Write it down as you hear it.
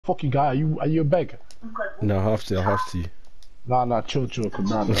Fuck you, guy. Are you a beggar? No, I have to. Nah, chill, cause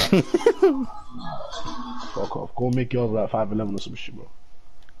nah. Fuck off. Go make yours like 5'11" or some shit, bro.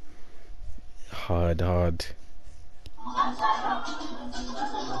 Hard. Dun,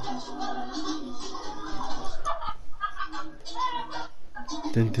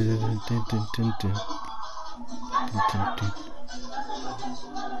 dun, dun, dun, dun, dun, dun. Dun, dun, dun.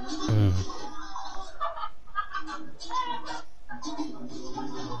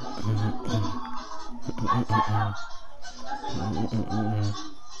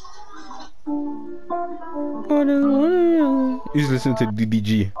 He's listening to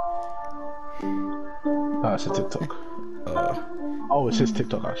DDG. Nah, it's a TikTok. Oh, it's his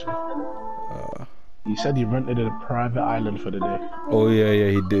TikTok actually. He said he rented a private island for the day. Oh yeah,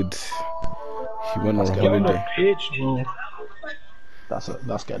 he did. He went on a holiday. Pitch, bro.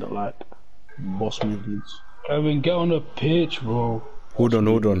 That's getting like boss movements. Kevin, get on the pitch, bro. Hold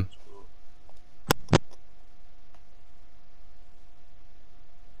on.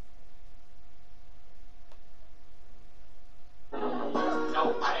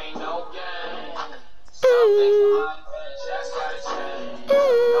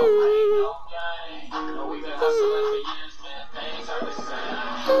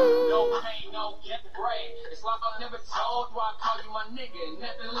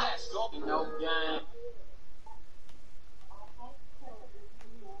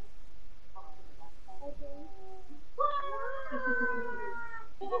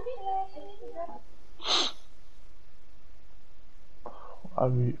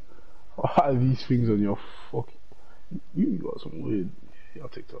 Why are these things on your fucking... You got some weird... Your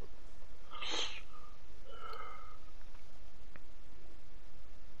TikTok.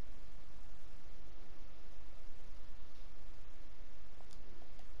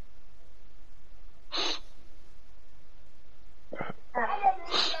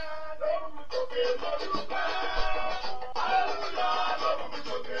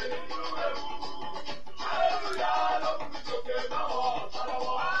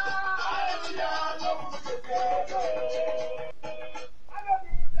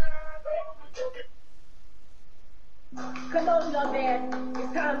 Come on, young man.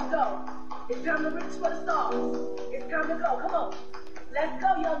 It's time to go. It's time to reach for the stars. It's time to go. Come on. Let's go,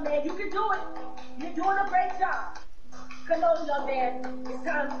 young man. You can do it. You're doing a great job. Come on, young man. It's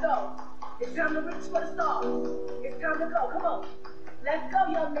time to go. It's time to reach for the stars. It's time to go. Come on. Let's go,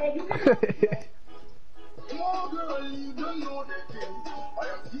 young man. You can do it.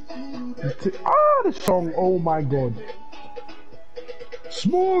 The song, oh my god.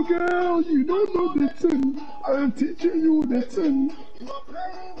 Small girl, you don't know the thing. I am teaching you the thing.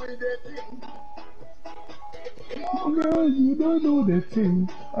 Small girl, you don't know the thing.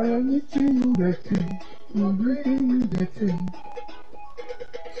 I am teaching you the thing. I'm teaching you the thing.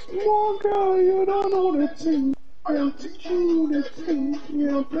 Small girl, you don't know the thing. I am teaching you the thing.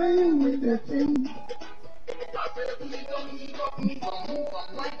 You're playing with the thing.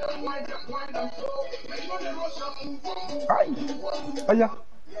 Aya.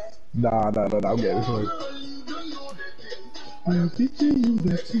 Nah, I'm getting this one. I'm teaching you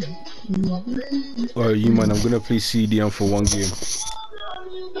the thing. Alright, you man, I'm gonna play CDM for one game.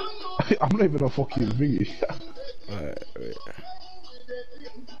 I'm not even a fucking thingy. Alright.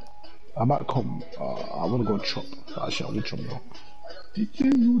 I might come. I wanna go chop. Actually, I will chop now.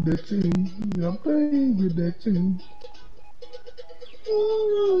 Teaching you the thing. You're playing with the thing.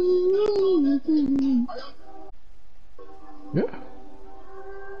 Yeah.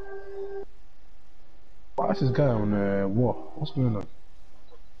 Why is this guy on what? What's going on?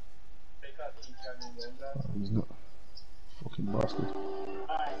 He's not. Fucking bastard.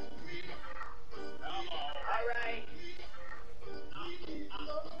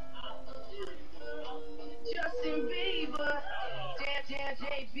 Justin Bieber. Damn,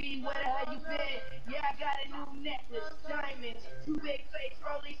 JB, where the hell you been? Yeah, I got a new necklace, diamonds, 2 big face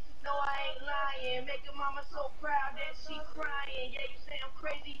rollies. No, I ain't lying. Making mama so proud that she crying. Yeah, you say I'm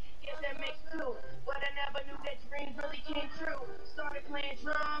crazy, guess that makes two. But I never knew that dreams really came true. Started playing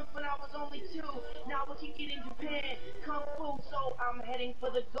drums when I was only 2. Now we're kicking in Japan, Kung Fu. So I'm heading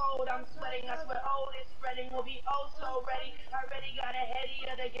for the gold. I'm sweating, I swear, oh, this spreading will be oh so ready. I already got a heady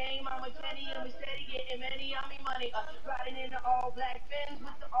of the game. I'm a Kenny, and we steady getting many on me money. Riding in the all black Benz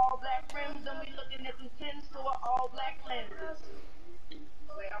with the all black rims, and we looking at them tins for all black lenses.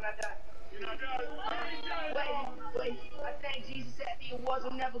 Wait, I'm not done. Wait, I thank Jesus that the awards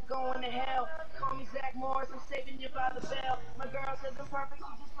will never going to hell. Call me Zach Morris, I'm saving you by the bell. My girl says I'm perfect, she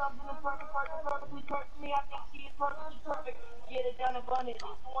just loves it, I'm perfectly perfect me. I think she is perfectly perfect. Get it done abundantly,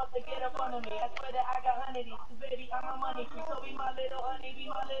 who wants to get up under me? I swear that I got honeys, baby, I'm a money free. So be my little honey, be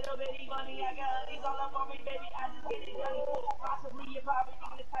my little bitty bunny. I got honeys all up on me, baby, I just get it done. Possibly you're probably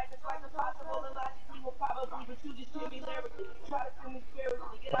thinking the type that's quite impossible, and logically will probably, but you just hear me lyrically. Try to feel me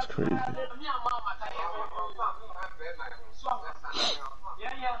spiritually. Get That's up crazy.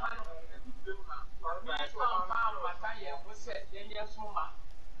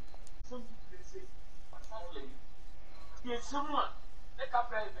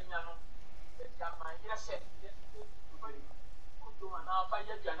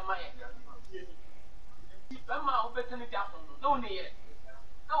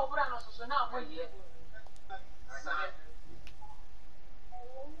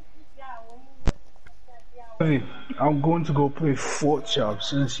 Hey, I'm going to go play Fort Chop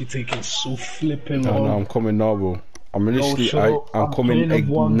since you're taking so flipping long. No, I'm coming now, bro. I'm literally, So I'm coming playing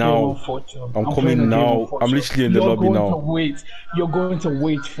one game now. of Fort Chop. I'm playing coming a game now. of Fort I'm Chop. literally in the lobby You're now. going to wait. You're going to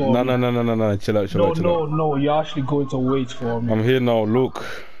wait for me. No. Chill out. No. You're actually going to wait for me. I'm here now. Look.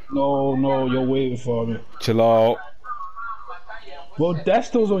 No. You're waiting for me. Chill out. Well,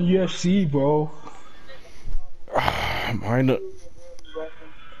 Desto's on UFC, bro. Mine.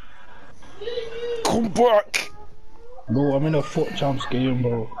 Come back. Bro, I'm in a Fort Champs game,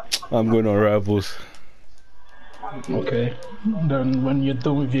 bro. I'm going on Rivals. Okay. Then when you're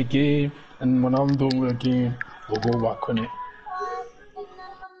done with your game, and when I'm done with the game, we'll go back on it.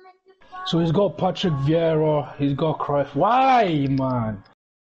 So he's got Patrick Vieira, he's got Cruyff. Why, man?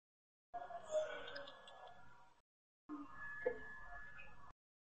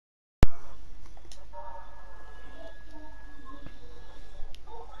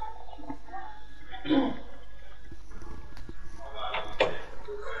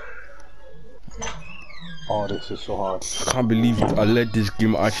 Oh, this is so hard. I can't believe I let this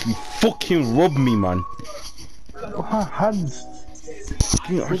game actually fucking rob me, man. Her hands.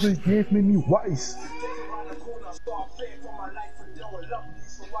 He gave me wise.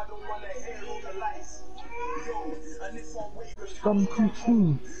 Come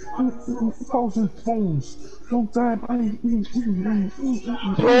through. 1,000 phones. Long time.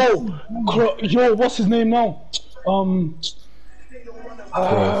 Bro, yo, what's his name now?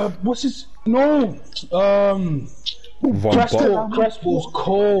 What's his? No, Crespo's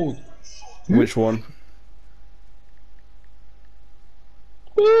cold. Which one?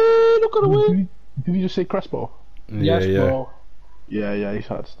 Look at the way. Did you just say Crespo? Yes, bro. Yeah, he's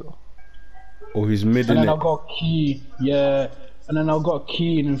hard still. Oh, he's mid, And then innit? I got Keane, and then I got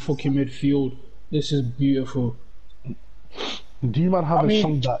Keane in fucking midfield. This is beautiful. Do you man have a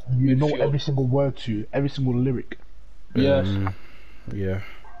song that you know every single word to, every single lyric? Yes. Yeah.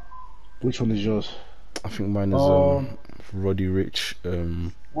 Which one is yours? I think mine is Roddy Rich.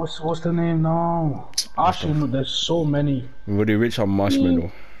 What's the name now? Actually, there's so many. Roddy Rich and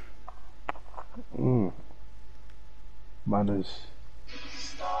Marshmallow.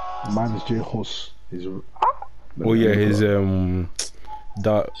 Mine is J Hus. Oh yeah, his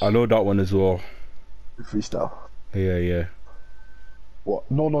that I know that one as well. Freestyle. Yeah. What?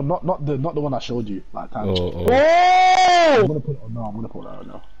 No, not the one I showed you. Like, Oh. I'm gonna put it on now. I'm gonna put that on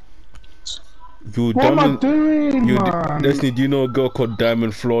now. What am I doing, man? Leslie, do you know a girl called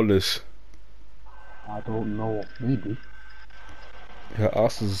Diamond Flawless? I don't know. Maybe. Her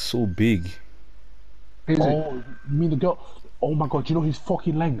ass is so big. Is it? You mean the girl? Oh my god, you know his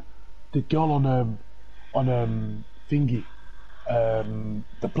fucking length. The girl on thingy.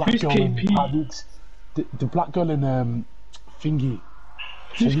 The black Who's girl KP? in Paris. The black girl in thingy.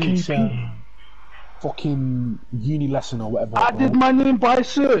 Who's Shanice, KP? fucking uni lesson or whatever. I did my name by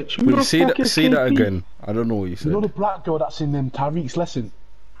search. Who Wait, the say fuck that. is Say that KP? again. I don't know what you said. You know the black girl that's in Tariq's lesson?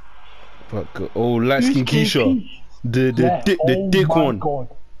 Oh, light skin Who's Keisha. KP? The thick one. God.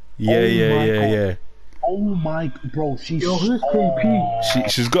 Yeah. Oh my, bro, she's. Yo, who's KP?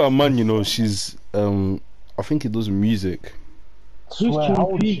 She's got a man, you know. She's I think he does music. Who's Swear, how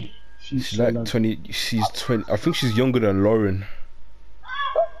old is KP? she? She's like 20. She's 20. I think she's younger than Lauren.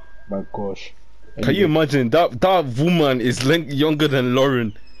 My gosh. Can you imagine that woman is younger than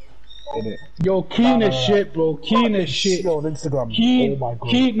Lauren? Yo, Keen is shit, bro. Keen is shit. On Instagram. Keen, Oh my god.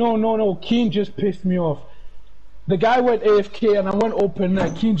 Keen, no. Keen just pissed me off. The guy went AFK and I went open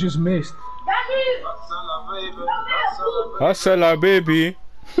net. Keen just missed. Hustler, baby.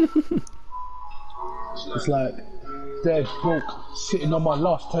 It's like dead broke, sitting on my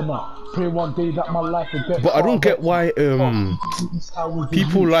last tenner. Pray one day that my life will get. But I don't get why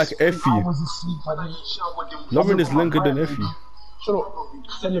people like Effie. Loving is longer than Effie. Shut up.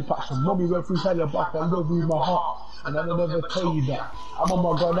 Telepaction. Mommy went through hell back and love you in my heart. And I'll never tell you that. I'm on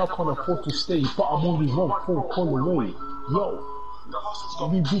my grind, I can't afford to stay. But I'm only 1 phone call away. Yo.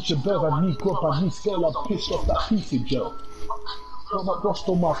 We beat your bird, I need grub, I need scale, I'm pissed off that piece of gel. Got my dust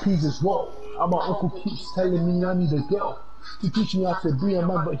on my peas as well. And my uncle keeps telling me I need a girl to teach me how to be a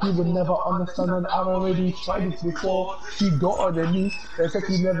man, but he would never understand, and I've already tried this before. She got on her knees and said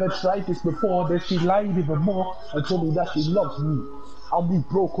she never tried this before. Then she lied even more and told me that she loves me. And we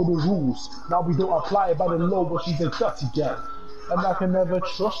broke all the rules. Now we don't apply by the law, but she's a dirty girl. And I can never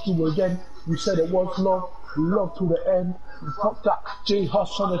trust you again. You said it was love, we love to the end. Fuck that J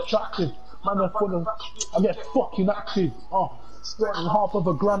Hush unattractive. Man, I get fucking active. Spending half of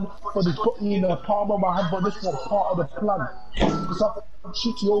 $1,000 for the button in the palm of my hand, but this was part of the plan. Cause I'm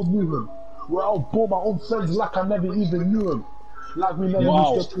shitty old movement, where I'll bore my own friends like I never even knew them. Like we never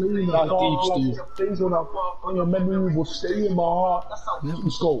used to play in the dark, like days when your memory will stay in my heart.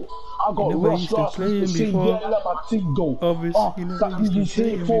 Let's go. I got rushed last week to sing, yeah, let my thing go. That you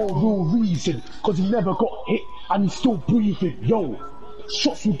say for a real reason, cause he never got hit and he's still breathing, yo.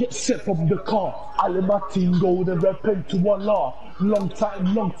 Shots will get set from the car. I let my team go, then repent to Allah. Long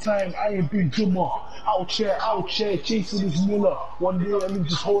time, I ain't been drummer. Out chair, chasing his Muller. One day I live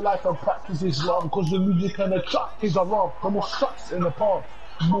his whole life and practice Islam, cause the music and the track is around. Come on, shots in the palm.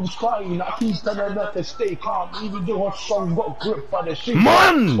 Mom's crying, I keep telling her to stay calm, even though her song got gripped by the shit.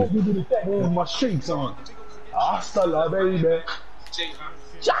 Man! Put me to the devil with my shades on. Hasta la baby.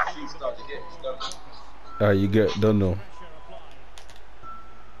 You don't know.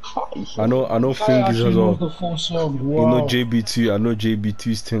 I know Fingies as well. You know JB2. I know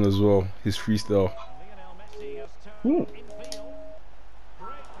JB2's thing as well. His freestyle.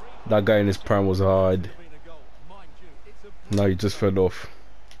 That guy in his prime was hard. Now he just fell off.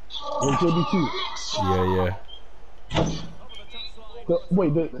 JB2.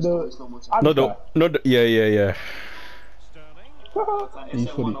 Yeah. Yeah. He's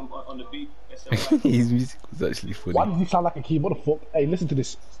funny. His music was actually funny. Why does he sound like a keyboard? What the fuck? Hey, listen to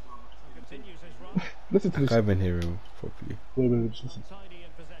this. Listen to this. I can't even hear him properly. Wait, just listen.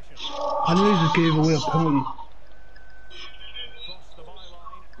 I know he just gave away a penalty.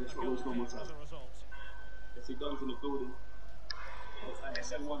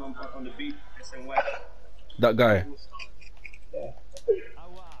 That guy.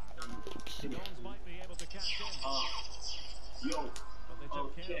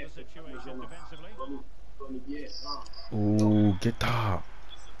 Oh, get that.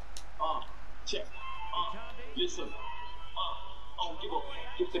 Listen, I don't give up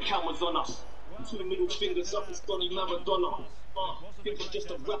if the camera's on us. 2 middle fingers up, it's Donny Maradona. Think I'm just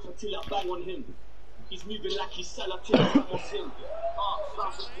a rapper till I bang on him. He's moving like he's Salah till I bang on him.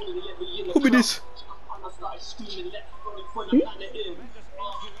 Who be this? I started screaming, let's run in front of him.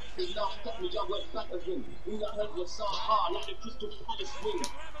 He laughed at me, I went back at him. All I heard was hard like the Crystal Palace wing.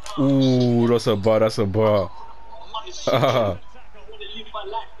 Ooh, that's a bar. I wanna live my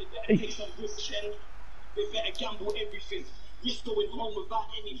life, they better take some risk, they better gamble everything. Risk going home without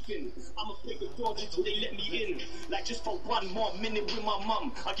anything. I'ma play the dog until they let me in. Like just for 1 more minute with my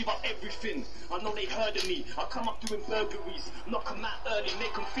mum, I give up everything. I know they heard of me. I come up doing burglaries, knock them out early,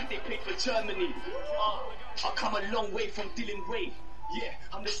 make them think they played for Germany. I come a long way from Dylan Wade. Yeah,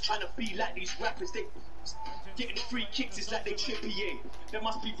 I'm just trying to be like these rappers. They getting free kicks, it's like they Trippier. They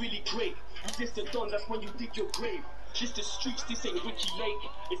must be really great. Resist the dawn, that's when you dig your grave. Just the streets, this ain't Ricky Lake.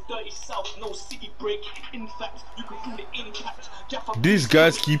 It's dirty south, no city break. In fact, you can feel the impact. This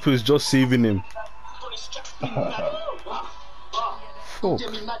guy's keeper is just saving him. Fuck.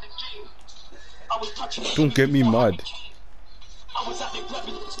 Don't get me mad.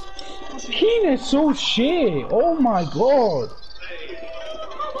 Keen is so shit. Oh my god.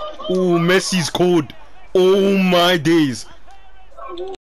 Oh, Messi's cold. Oh my days.